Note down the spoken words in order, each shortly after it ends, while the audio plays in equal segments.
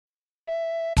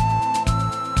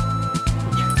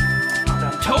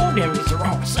Oh, damn, it's the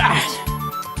wrong side.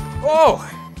 Oh,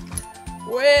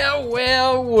 well.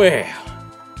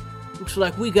 Looks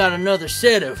like we got another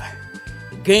set of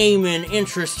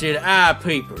gaming-interested eye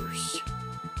peepers.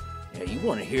 Yeah, you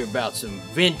want to hear about some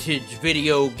vintage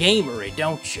video gamery,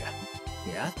 don't you?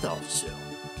 Yeah, I thought so.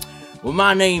 Well,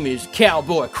 my name is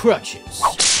Cowboy Crutches.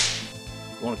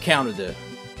 On account of the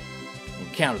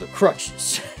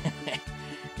crutches.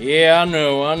 Yeah, I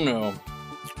know.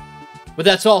 But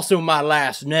that's also my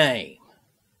last name.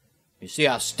 You see,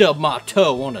 I stubbed my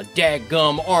toe on a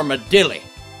daggum armadillo.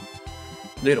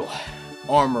 Little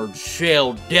armored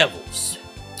shell devils.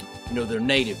 You know, they're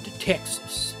native to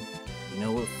Texas. You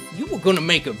know, if you were gonna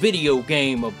make a video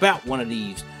game about one of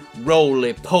these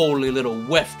roly-poly little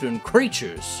western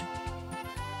creatures,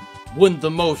 wouldn't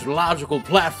the most logical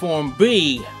platform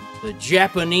be the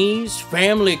Japanese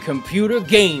Family Computer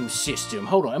Game System?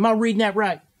 Hold on, am I reading that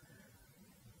right?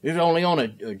 It's only on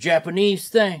a Japanese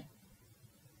thing?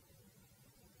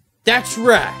 That's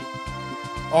right,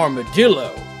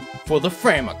 Armadillo for the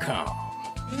Famicom.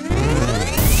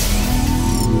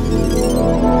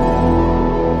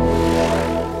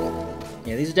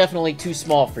 Yeah, these are definitely too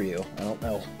small for you. I don't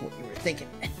know what you were thinking.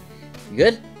 You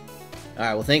good?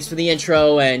 Alright, well thanks for the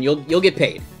intro, and you'll get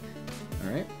paid.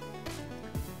 Alright?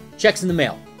 Checks in the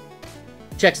mail.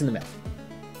 Checks in the mail.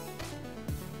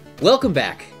 Welcome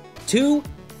back to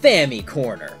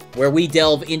FamiCorner, where we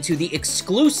delve into the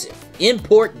exclusive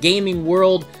import gaming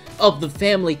world of the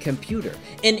family computer,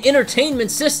 an entertainment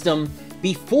system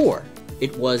before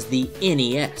it was the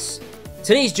NES.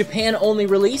 Today's Japan-only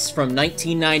release from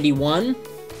 1991,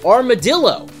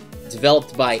 Armadillo,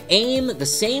 developed by AIM, the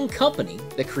same company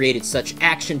that created such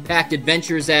action-packed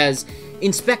adventures as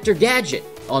Inspector Gadget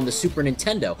on the Super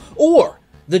Nintendo, or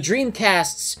the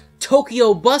Dreamcast's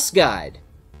Tokyo Bus Guide.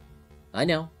 I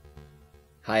know.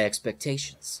 High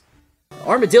expectations.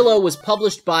 Armadillo was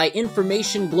published by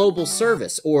Information Global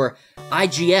Service, or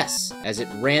IGS, as it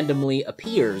randomly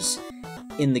appears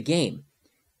in the game.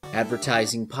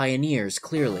 Advertising pioneers,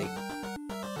 clearly.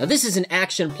 Now, this is an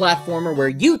action platformer where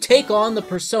you take on the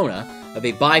persona of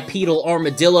a bipedal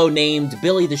armadillo named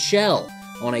Billy the Shell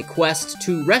on a quest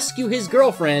to rescue his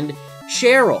girlfriend,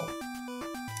 Cheryl.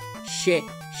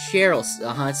 Cheryl,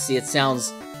 see, it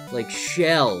sounds like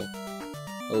Shell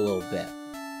a little bit.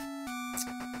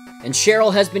 And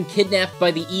Cheryl has been kidnapped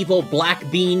by the evil Black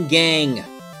Bean Gang.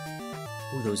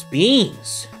 Ooh, those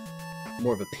beans.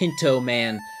 More of a pinto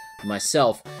man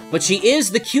myself. But she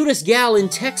is the cutest gal in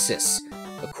Texas,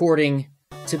 according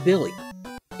to Billy.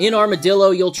 In Armadillo,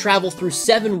 you'll travel through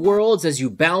 7 worlds as you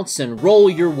bounce and roll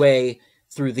your way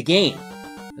through the game.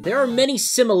 There are many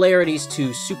similarities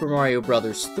to Super Mario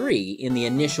Bros. 3 in the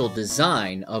initial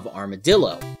design of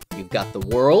Armadillo. You've got the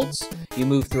worlds, you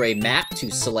move through a map to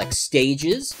select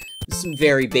stages, some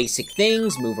very basic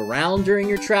things, move around during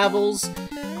your travels,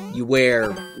 you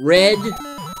wear red.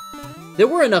 There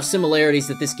were enough similarities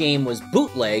that this game was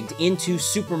bootlegged into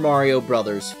Super Mario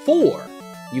Bros. 4.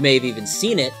 You may have even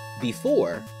seen it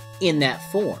before in that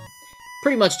form.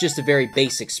 Pretty much just a very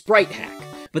basic sprite hack.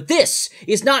 But this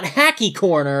is not Hacky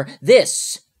Corner,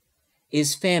 this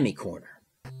is FamiCorner.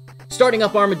 Starting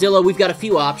up Armadillo, we've got a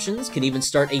few options. Can even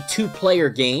start a 2-player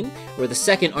game, where the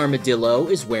second Armadillo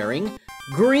is wearing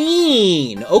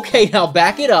green. Okay, now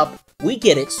back it up. We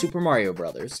get it, Super Mario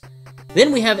Brothers.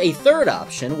 Then we have a third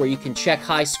option, where you can check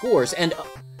high scores, and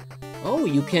oh,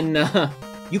 you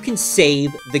can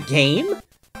save the game?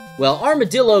 Well,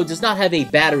 Armadillo does not have a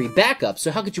battery backup,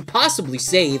 so how could you possibly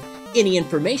save any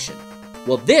information?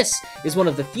 Well, this is one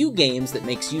of the few games that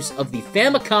makes use of the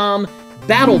Famicom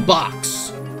Battle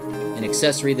Box, an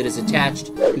accessory that is attached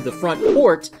to the front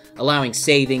port, allowing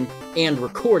saving and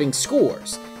recording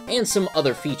scores, and some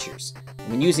other features.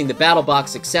 When using the Battle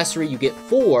Box accessory, you get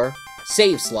 4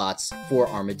 save slots for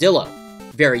Armadillo.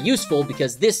 Very useful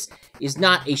because this is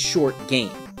not a short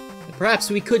game. And perhaps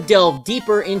we could delve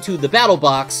deeper into the Battle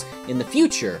Box in the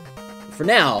future. But for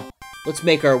now, let's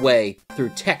make our way through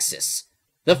Texas.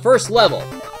 The first level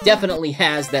definitely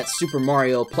has that Super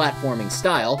Mario platforming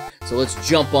style, so let's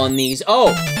jump on these.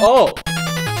 Oh!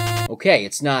 Okay,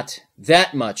 it's not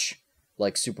that much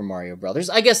like Super Mario Brothers.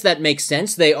 I guess that makes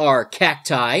sense. They are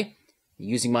cacti.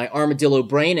 Using my armadillo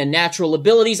brain and natural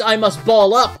abilities, I must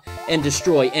ball up and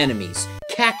destroy enemies,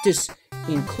 cactus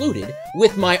included,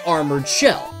 with my armored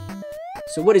shell.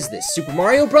 So what is this, Super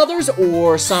Mario Brothers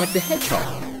or Sonic the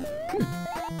Hedgehog?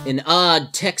 An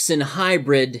odd Texan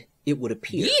hybrid, it would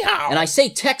appear. Yeehaw! And I say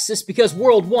Texas because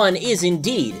World 1 is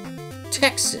indeed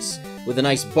Texas, with a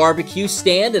nice barbecue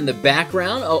stand in the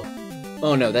background.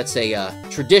 Oh no, that's a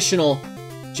traditional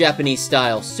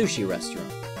Japanese-style sushi restaurant.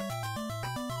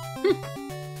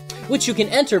 which you can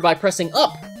enter by pressing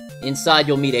up. Inside,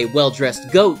 you'll meet a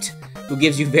well-dressed goat who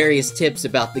gives you various tips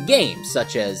about the game,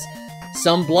 such as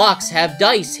some blocks have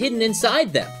dice hidden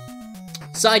inside them.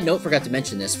 Side note, forgot to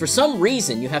mention this, for some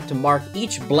reason you have to mark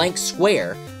each blank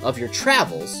square of your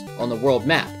travels on the world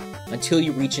map until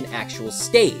you reach an actual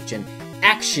stage, an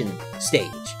action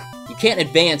stage. You can't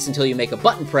advance until you make a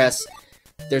button press.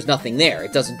 There's nothing there.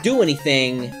 It doesn't do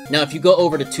anything. Now, if you go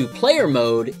over to 2-player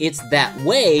mode, it's that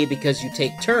way because you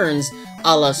take turns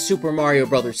a la Super Mario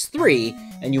Bros. 3,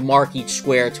 and you mark each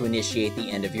square to initiate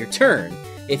the end of your turn,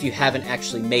 if you haven't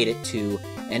actually made it to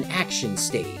an action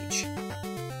stage.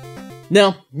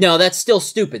 No, that's still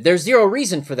stupid. There's zero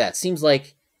reason for that. Seems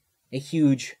like a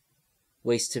huge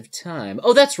waste of time.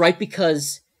 Oh, that's right,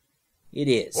 because it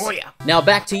is. Oh, yeah. Now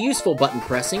back to useful button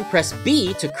pressing. Press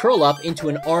B to curl up into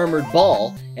an armored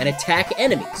ball and attack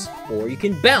enemies, or you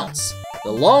can bounce.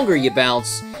 The longer you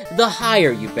bounce, the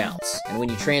higher you bounce. And when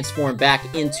you transform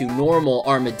back into normal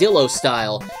Armadillo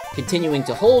style, continuing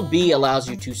to hold B allows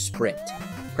you to sprint.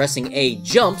 Pressing A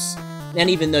jumps, and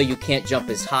even though you can't jump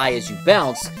as high as you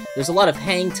bounce, there's a lot of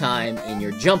hang time in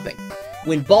your jumping.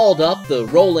 When balled up, the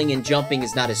rolling and jumping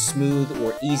is not as smooth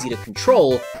or easy to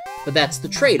control, but that's the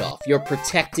trade-off. You're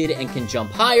protected and can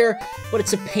jump higher, but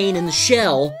it's a pain in the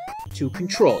shell to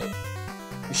control.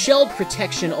 The shelled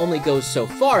protection only goes so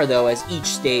far, though, as each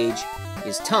stage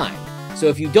is timed. So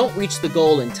if you don't reach the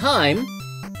goal in time,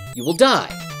 you will die.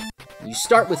 You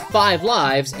start with 5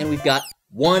 lives, and we've got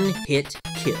 1-hit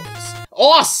kills.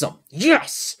 Awesome!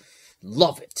 Yes!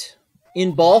 Love it.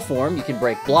 In ball form, you can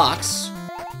break blocks.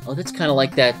 Oh, that's kind of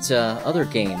like that other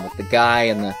game with the guy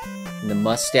and the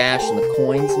mustache and the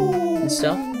coins and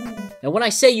stuff. Now, when I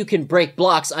say you can break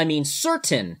blocks, I mean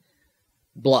certain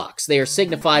blocks. They are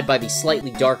signified by the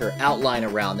slightly darker outline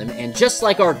around them, and just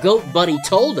like our goat buddy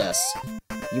told us,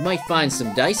 you might find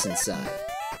some dice inside.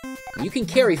 You can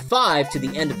carry 5 to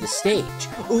the end of the stage.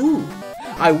 Ooh,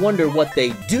 I wonder what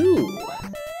they do.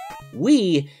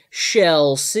 We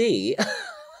shall see.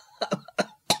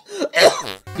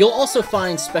 You'll also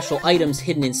find special items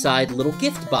hidden inside little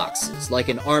gift boxes, like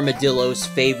an armadillo's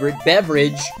favorite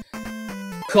beverage,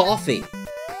 coffee,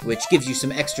 which gives you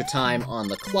some extra time on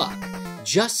the clock,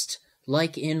 just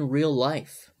like in real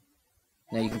life.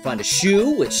 Now you can find a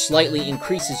shoe, which slightly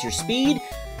increases your speed,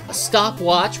 a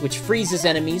stopwatch, which freezes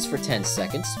enemies for 10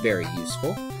 seconds, very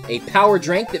useful, a power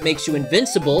drink that makes you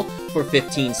invincible for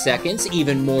 15 seconds,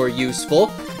 even more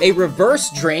useful, a reverse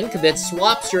drink that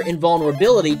swaps your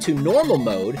invulnerability to normal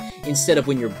mode instead of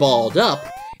when you're balled up,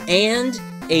 and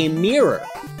a mirror,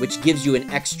 which gives you an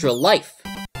extra life.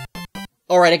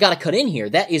 Alright, I gotta cut in here.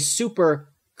 That is super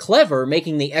clever,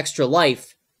 making the extra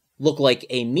life look like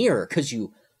a mirror, because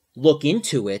you look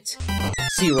into it,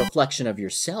 see a reflection of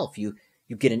yourself. You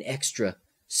get an extra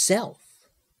self.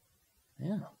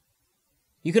 Yeah.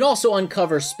 You can also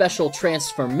uncover special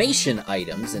transformation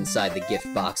items inside the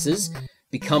gift boxes.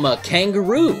 Become a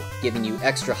kangaroo, giving you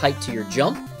extra height to your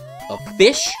jump. A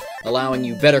fish, allowing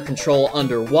you better control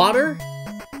underwater.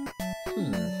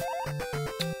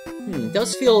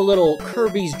 Does feel a little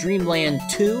Kirby's Dream Land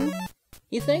 2,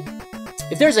 you think?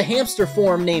 If there's a hamster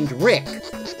form named Rick,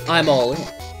 I'm all in.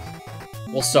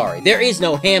 Well, sorry, there is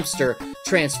no hamster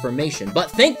transformation,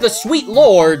 but thank the sweet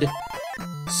Lord,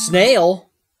 snail.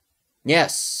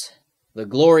 Yes, the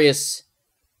glorious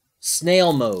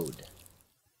snail mode.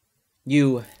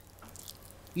 You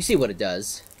see what it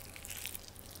does.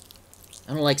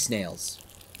 I don't like snails.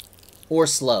 Or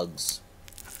slugs.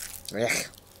 Ugh.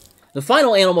 The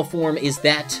final animal form is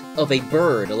that of a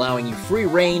bird, allowing you free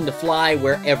reign to fly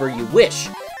wherever you wish.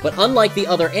 But unlike the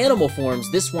other animal forms,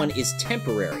 this one is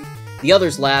temporary. The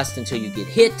others last until you get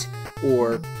hit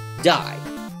or die.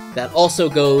 That also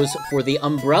goes for the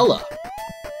umbrella.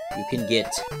 You can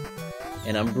get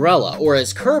an umbrella, or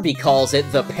as Kirby calls it,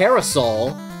 the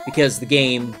parasol, because the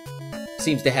game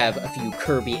seems to have a few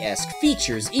Kirby-esque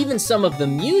features. Even some of the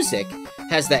music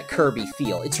has that Kirby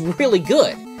feel. It's really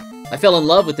good. I fell in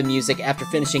love with the music after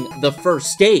finishing the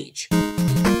first stage. Why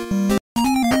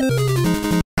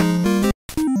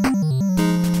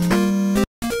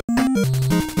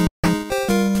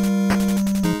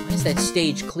is that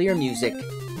stage clear music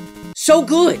so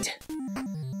good?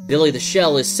 Billy the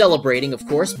Shell is celebrating, of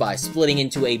course, by splitting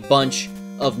into a bunch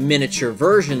of miniature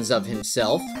versions of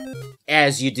himself,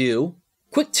 as you do.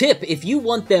 Quick tip, if you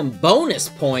want them bonus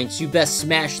points, you best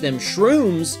smash them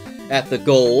shrooms at the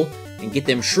goal, and get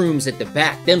them shrooms at the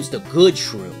back. Them's the good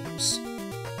shrooms.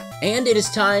 And it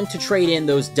is time to trade in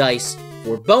those dice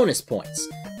for bonus points.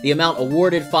 The amount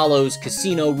awarded follows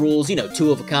casino rules,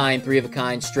 2 of a kind, 3 of a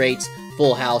kind, straights,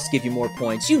 full house, give you more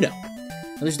points,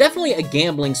 And there's definitely a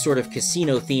gambling sort of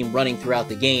casino theme running throughout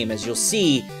the game, as you'll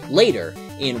see later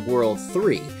in World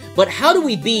 3. But how do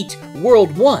we beat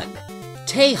World 1?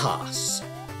 Tejas.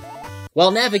 While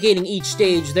navigating each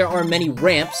stage, there are many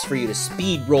ramps for you to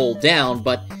speed roll down,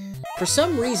 but for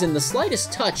some reason, the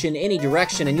slightest touch in any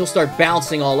direction and you'll start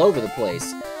bouncing all over the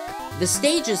place. The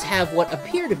stages have what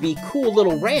appear to be cool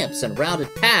little ramps and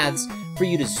rounded paths for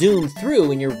you to zoom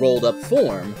through in your rolled up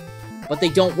form, but they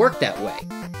don't work that way.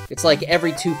 It's like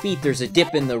every 2 feet there's a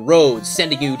dip in the road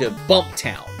sending you to Bump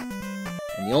Town.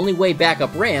 And the only way back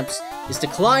up ramps is to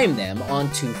climb them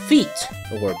on 2 feet,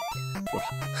 or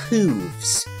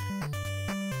hooves.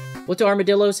 What do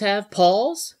armadillos have?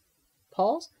 Paws?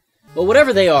 Paws? Well,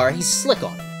 whatever they are, he's slick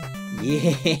on them.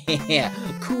 Yeah,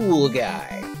 cool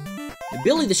guy. And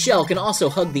Billy the Shell can also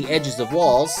hug the edges of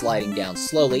walls, sliding down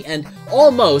slowly, and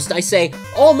almost, I say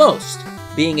almost,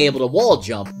 being able to wall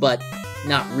jump, but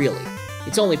not really.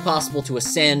 It's only possible to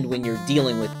ascend when you're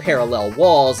dealing with parallel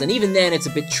walls, and even then it's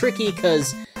a bit tricky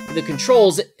because the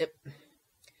controls...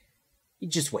 You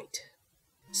just wait.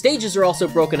 Stages are also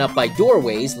broken up by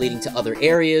doorways leading to other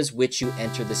areas, which you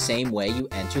enter the same way you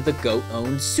enter the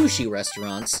goat-owned sushi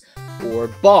restaurants or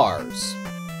bars.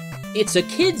 It's a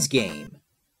kid's game.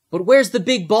 But where's the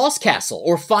big boss castle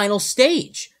or final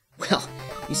stage? Well,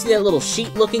 you see that little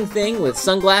sheet-looking thing with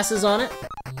sunglasses on it?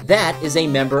 That is a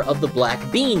member of the Black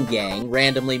Bean Gang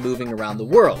randomly moving around the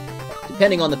world.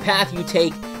 Depending on the path you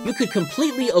take, you could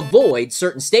completely avoid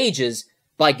certain stages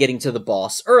by getting to the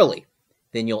boss early.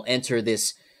 Then you'll enter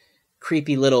this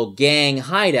creepy little gang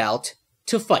hideout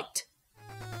to fight.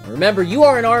 Remember, you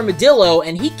are an armadillo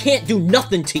and he can't do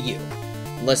nothing to you.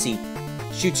 Unless he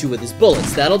shoots you with his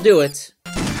bullets. That'll do it.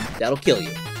 That'll kill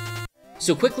you.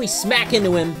 So quickly smack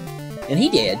into him, and he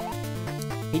did.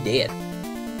 He did.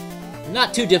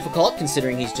 Not too difficult,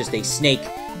 considering he's just a snake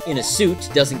in a suit.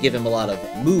 Doesn't give him a lot of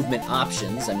movement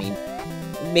options. I mean,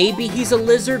 maybe he's a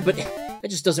lizard, but that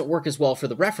just doesn't work as well for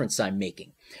the reference I'm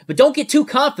making. But don't get too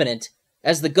confident.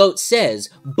 As the goat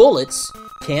says, bullets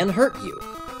can hurt you.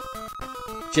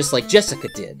 Just like Jessica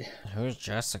did. Who's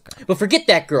Jessica? But forget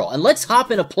that girl, and let's hop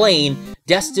in a plane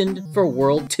destined for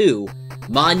World 2,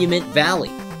 Monument Valley.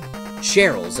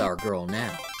 Cheryl's our girl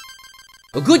now.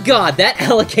 Oh, good God, that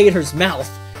alligator's mouth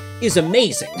is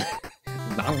amazing.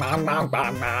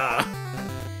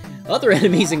 Other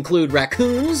enemies include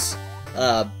raccoons,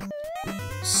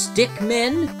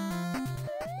 stickmen,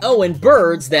 oh, and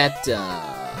birds that,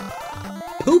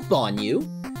 poop on you,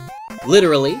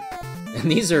 literally. And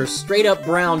these are straight-up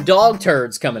brown dog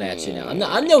turds coming at you now.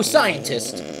 I'm no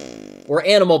scientist or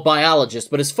animal biologist,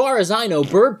 but as far as I know,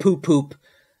 bird poop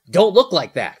don't look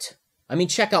like that. I mean,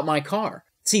 check out my car.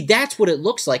 See, that's what it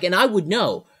looks like, and I would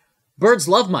know. Birds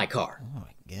love my car. Oh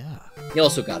my God. You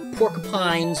also got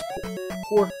porcupines,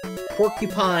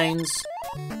 porcupines.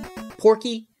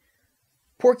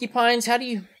 How do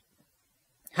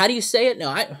you say it? No,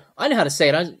 I know how to say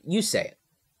it. You say it.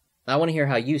 I want to hear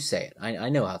how you say it. I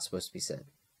know how it's supposed to be said.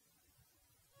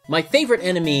 My favorite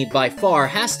enemy by far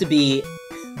has to be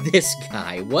this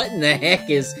guy. What in the heck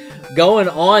is going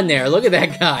on there? Look at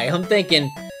that guy. I'm thinking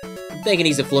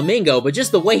he's a flamingo, but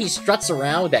just the way he struts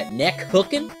around with that neck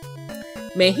hooking,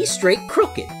 man, he's straight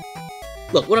crooked.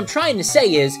 Look, what I'm trying to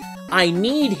say is, I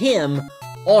need him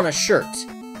on a shirt.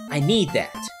 I need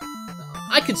that.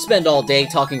 I could spend all day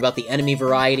talking about the enemy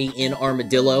variety in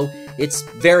Armadillo. It's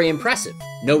very impressive.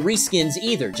 No reskins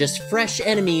either, just fresh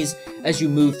enemies as you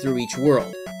move through each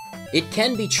world. It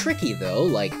can be tricky though,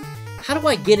 like, how do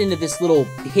I get into this little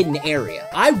hidden area?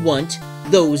 I want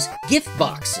those gift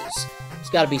boxes. There's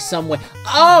gotta be some way.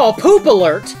 Oh, poop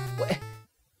alert!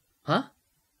 Huh?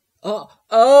 Oh!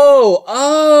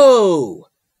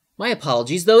 My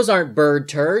apologies, those aren't bird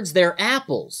turds, they're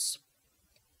apples.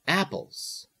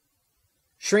 Apples.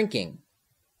 Shrinking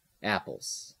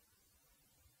apples.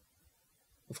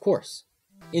 Of course.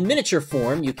 In miniature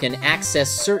form, you can access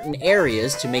certain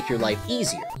areas to make your life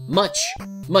easier. Much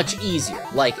easier,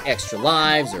 like extra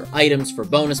lives or items for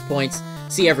bonus points.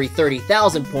 See, every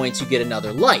 30,000 points you get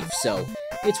another life, so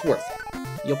it's worth it.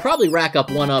 You'll probably rack up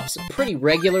 1-ups pretty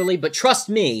regularly, but trust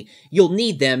me, you'll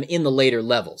need them in the later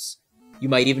levels. You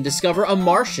might even discover a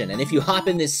Martian, and if you hop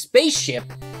in this spaceship,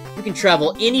 you can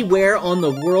travel anywhere on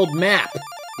the world map.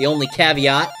 The only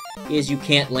caveat is you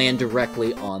can't land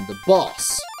directly on the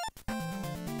boss.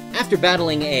 After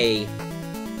battling a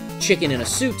chicken in a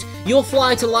suit, you'll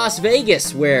fly to Las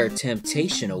Vegas, where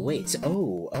temptation awaits.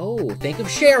 Oh, think of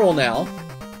Cheryl now.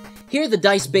 Here, the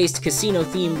dice-based casino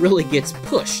theme really gets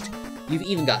pushed. You've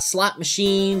even got slot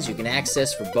machines you can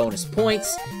access for bonus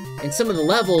points, and some of the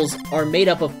levels are made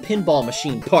up of pinball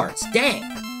machine parts. Dang!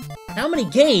 How many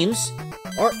games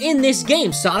are in this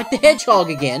game. Sonic the Hedgehog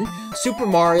again, Super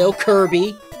Mario,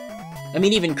 Kirby. I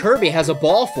mean, even Kirby has a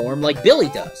ball form like Billy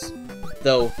does.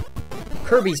 Though,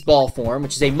 Kirby's ball form,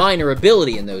 which is a minor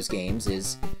ability in those games,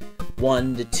 is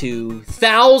 1,000 to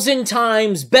 2,000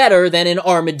 times better than an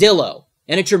Armadillo.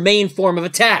 And it's your main form of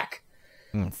attack.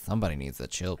 Somebody needs a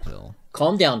chill pill.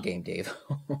 Calm down, Game Dave.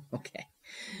 Okay.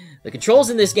 The controls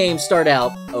in this game start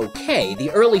out okay. The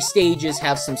early stages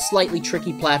have some slightly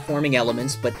tricky platforming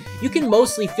elements, but you can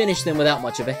mostly finish them without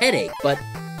much of a headache. But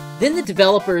then the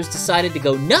developers decided to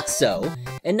go nutso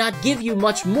and not give you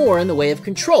much more in the way of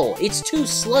control. It's too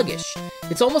sluggish.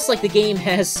 It's almost like the game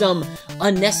has some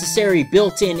unnecessary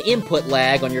built-in input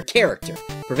lag on your character,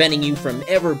 preventing you from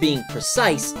ever being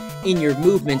precise in your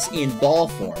movements in ball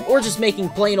form, or just making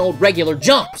plain old regular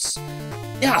jumps.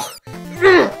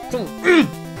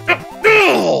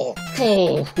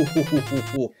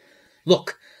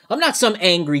 Look, I'm not some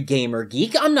angry gamer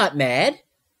geek. I'm not mad.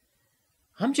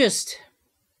 I'm just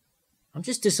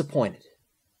disappointed.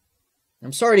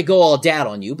 I'm sorry to go all dad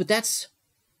on you, but that's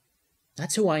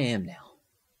who I am now.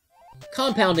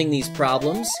 Compounding these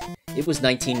problems, it was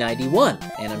 1991,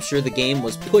 and I'm sure the game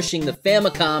was pushing the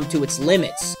Famicom to its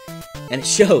limits. And it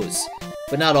shows,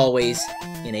 but not always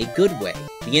in a good way.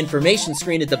 The information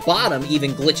screen at the bottom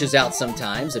even glitches out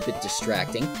sometimes, a bit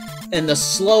distracting. And the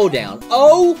slowdown,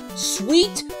 oh,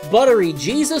 sweet, buttery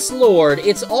Jesus Lord,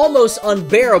 it's almost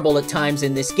unbearable at times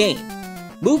in this game.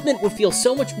 Movement would feel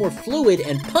so much more fluid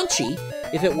and punchy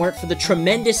if it weren't for the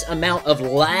tremendous amount of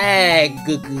lag.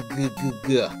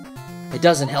 It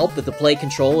doesn't help that the play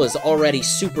control is already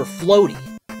super floaty.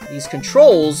 These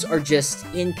controls are just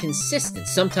inconsistent.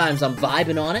 Sometimes I'm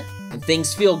vibing on it, and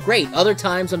things feel great. Other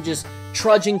times I'm just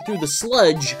trudging through the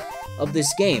sludge of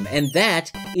this game, and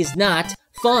that is not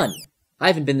fun. I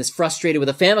haven't been this frustrated with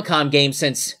a Famicom game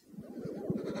since...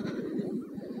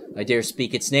 I dare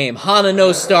speak its name. Hana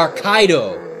no Star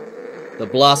Kaido, the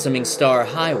Blossoming Star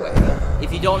Highway.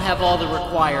 If you don't have all the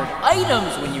required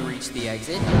items when you reach the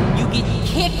exit, you get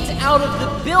kicked out of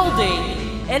the building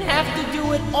and have to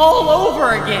do it all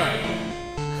over again.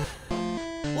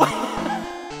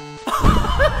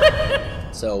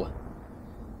 So,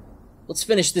 let's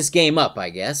finish this game up, I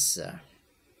guess.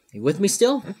 You with me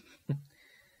still?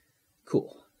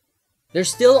 Cool.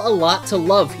 There's still a lot to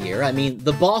love here. I mean,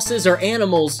 the bosses are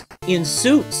animals in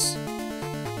suits.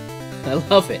 I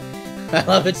love it. I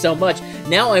love it so much.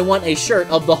 Now I want a shirt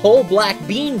of the whole Black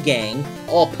Bean Gang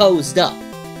all posed up.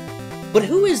 But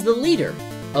who is the leader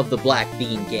of the Black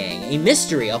Bean Gang? A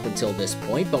mystery up until this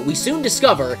point, but we soon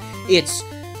discover it's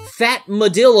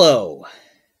Armadillo.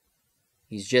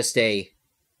 He's just a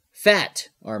fat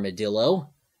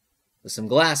armadillo with some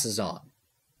glasses on.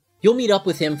 You'll meet up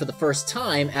with him for the first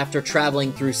time after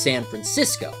traveling through San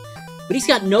Francisco. But he's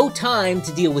got no time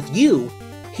to deal with you.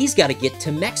 He's got to get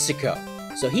to Mexico.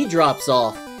 So he drops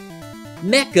off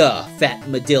Mecha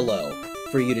Armadillo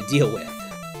for you to deal with.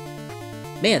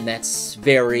 Man, that's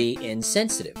very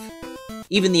insensitive.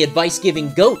 Even the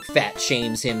advice-giving goat fat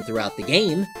shames him throughout the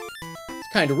game.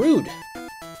 It's kinda rude.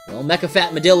 Well, Mecha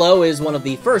Armadillo is one of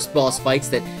the first boss fights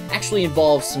that actually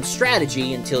involves some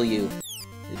strategy until you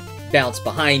bounce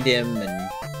behind him, and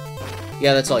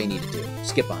yeah, that's all you need to do.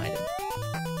 Skip behind him.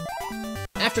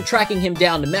 After tracking him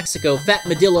down to Mexico,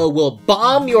 Armadillo will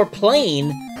bomb your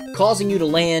plane, causing you to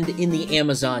land in the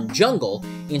Amazon jungle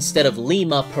instead of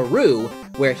Lima, Peru,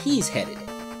 where he's headed.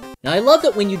 Now, I love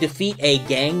that when you defeat a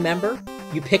gang member,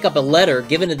 you pick up a letter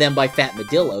given to them by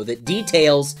Armadillo that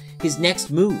details his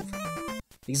next move.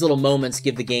 These little moments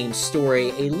give the game's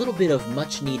story a little bit of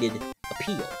much-needed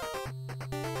appeal.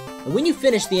 And when you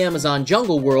finish the Amazon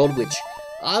jungle world, which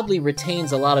oddly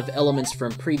retains a lot of elements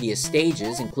from previous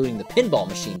stages, including the pinball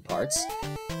machine parts,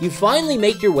 you finally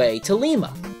make your way to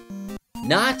Lima.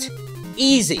 Not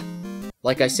easy.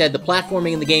 Like I said, the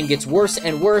platforming in the game gets worse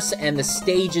and worse, and the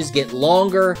stages get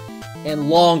longer and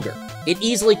longer. It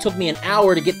easily took me an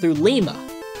hour to get through Lima,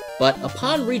 but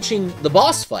upon reaching the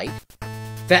boss fight,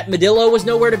 Armadillo was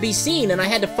nowhere to be seen, and I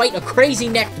had to fight a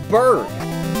crazy-necked bird.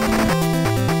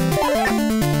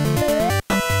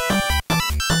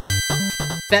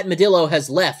 Armadillo has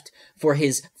left for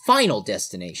his final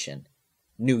destination,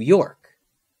 New York.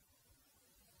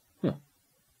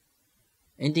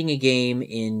 Ending a game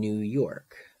in New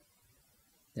York.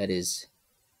 That is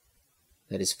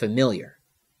familiar.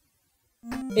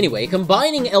 Anyway,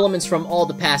 combining elements from all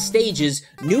the past stages,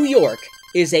 New York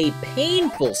is a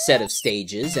painful set of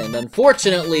stages, and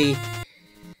unfortunately,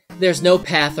 there's no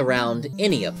path around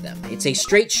any of them. It's a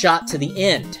straight shot to the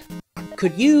end.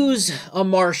 Could use a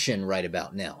Martian right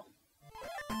about now.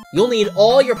 You'll need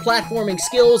all your platforming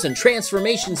skills and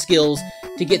transformation skills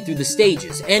to get through the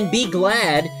stages, and be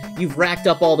glad you've racked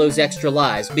up all those extra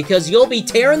lives, because you'll be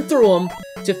tearing through them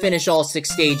to finish all 6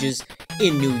 stages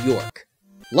in New York.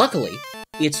 Luckily,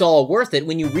 it's all worth it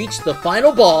when you reach the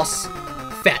final boss,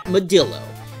 Fatmadillo,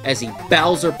 as he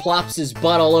Bowser plops his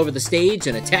butt all over the stage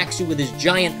and attacks you with his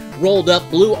giant rolled-up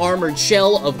blue armored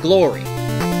shell of glory.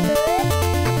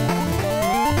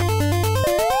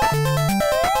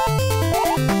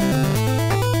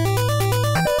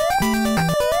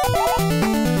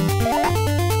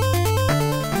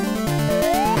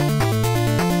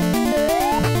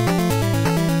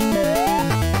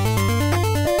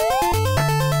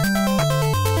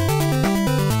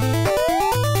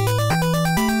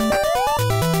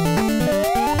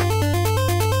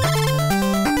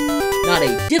 Not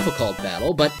a difficult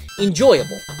battle, but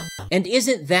enjoyable. And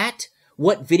isn't that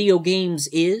what video games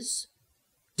is?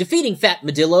 Defeating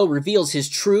Fatmadillo reveals his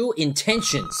true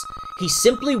intentions. He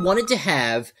simply wanted to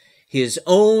have his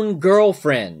own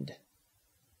girlfriend.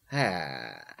 Now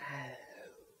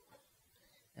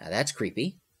that's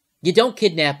creepy. You don't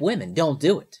kidnap women. Don't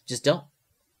do it. Just don't.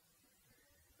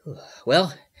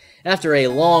 Well, after a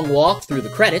long walk through the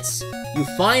credits, you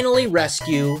finally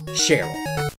rescue Cheryl.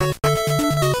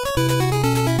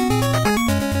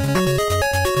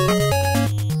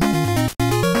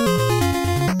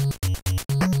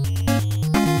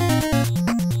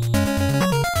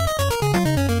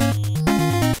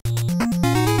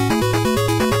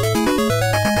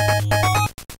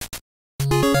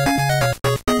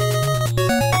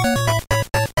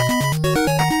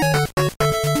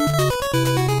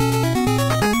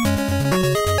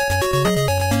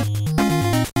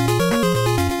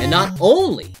 Not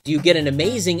only do you get an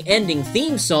amazing ending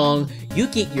theme song, you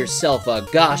get yourself a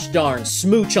gosh darn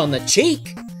smooch on the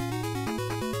cheek.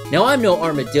 Now, I'm no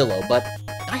armadillo, but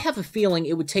I have a feeling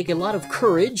it would take a lot of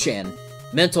courage and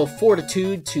mental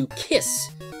fortitude to kiss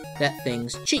that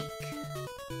thing's cheek.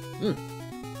 You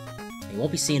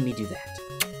won't be seeing me do that.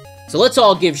 So let's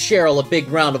all give Cheryl a big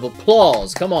round of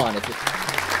applause. Come on, it's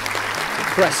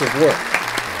impressive work.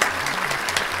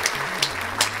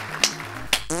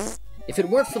 If it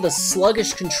weren't for the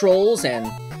sluggish controls and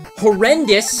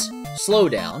horrendous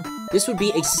slowdown, this would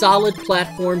be a solid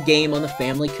platform game on the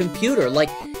family computer. Like,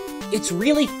 it's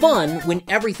really fun when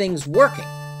everything's working.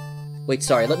 Wait,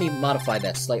 sorry, let me modify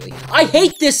that slightly. I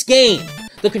hate this game!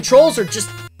 The controls are just,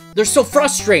 they're so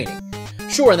frustrating.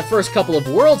 Sure, in the first couple of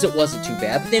worlds it wasn't too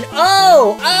bad, but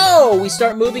then, we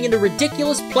start moving into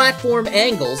ridiculous platform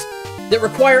angles that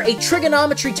require a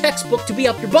trigonometry textbook to be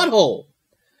up your butthole.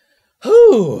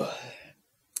 Whew.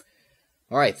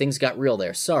 Alright, things got real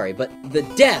there, sorry, but the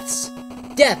deaths,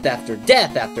 death after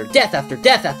death after death after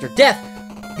death after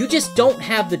death, you just don't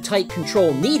have the tight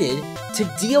control needed to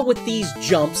deal with these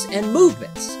jumps and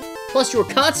movements. Plus, you're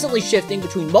constantly shifting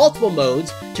between multiple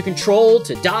modes to control,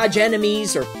 to dodge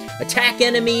enemies, or attack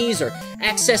enemies, or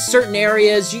access certain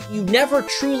areas. You never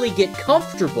truly get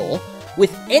comfortable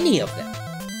with any of them.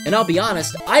 And I'll be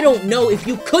honest, I don't know if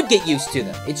you could get used to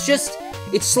them.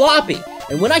 It's sloppy.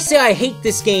 And when I say I hate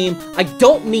this game, I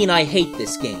don't mean I hate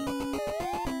this game.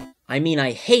 I mean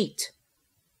I hate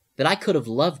that I could have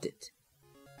loved it.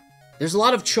 There's a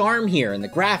lot of charm here in the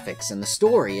graphics and the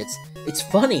story. It's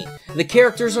funny. The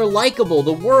characters are likable.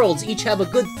 The worlds each have a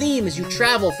good theme as you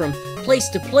travel from place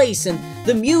to place. And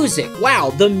the music,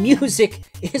 wow, the music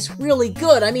is really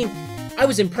good. I mean, I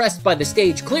was impressed by the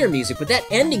stage clear music, but that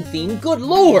ending theme, good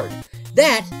lord,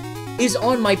 that is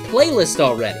on my playlist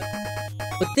already.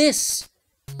 But this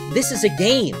is a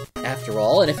game, after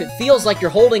all, and if it feels like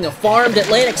you're holding a farmed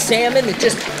Atlantic salmon that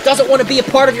just doesn't want to be a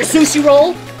part of your sushi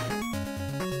roll,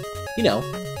 you know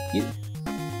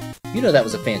that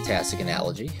was a fantastic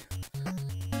analogy.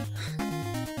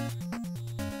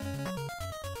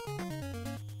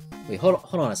 Wait, hold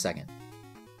on a second.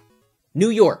 New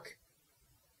York.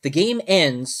 The game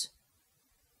ends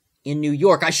in New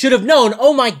York. I should have known!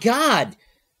 Oh my god!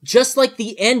 Just like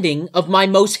the ending of my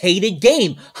most hated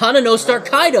game, Hana no Star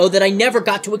Kaido, that I never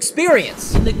got to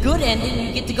experience. In the good ending,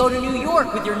 you get to go to New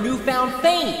York with your newfound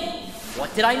fame.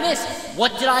 What did I miss?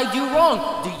 What did I do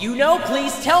wrong? Do you know?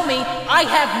 Please tell me. I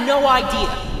have no idea.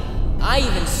 I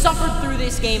even suffered through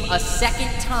this game a second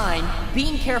time,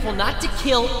 being careful not to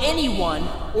kill anyone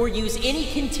or use any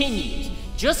continues,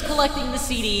 just collecting the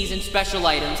CDs and special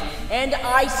items, and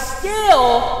I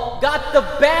still got the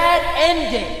bad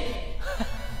ending.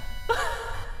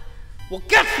 Well,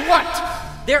 guess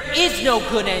what? There is no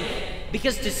good ending,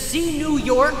 because to see New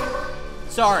York,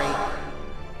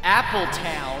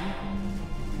 Appletown,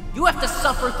 you have to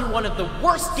suffer through one of the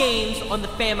worst games on the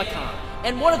Famicom,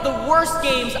 and one of the worst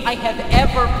games I have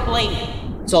ever played.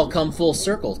 It's all come full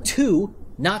circle. 2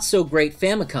 not-so-great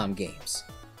Famicom games.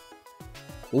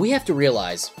 Well, we have to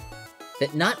realize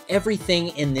that not everything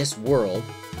in this world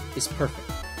is perfect.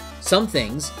 Some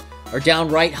things are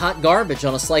downright hot garbage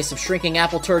on a slice of shrinking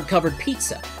apple turd-covered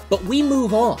pizza, but we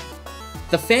move on.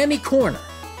 The FamiCorner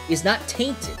is not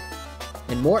tainted,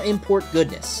 and more import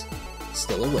goodness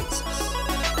still awaits us.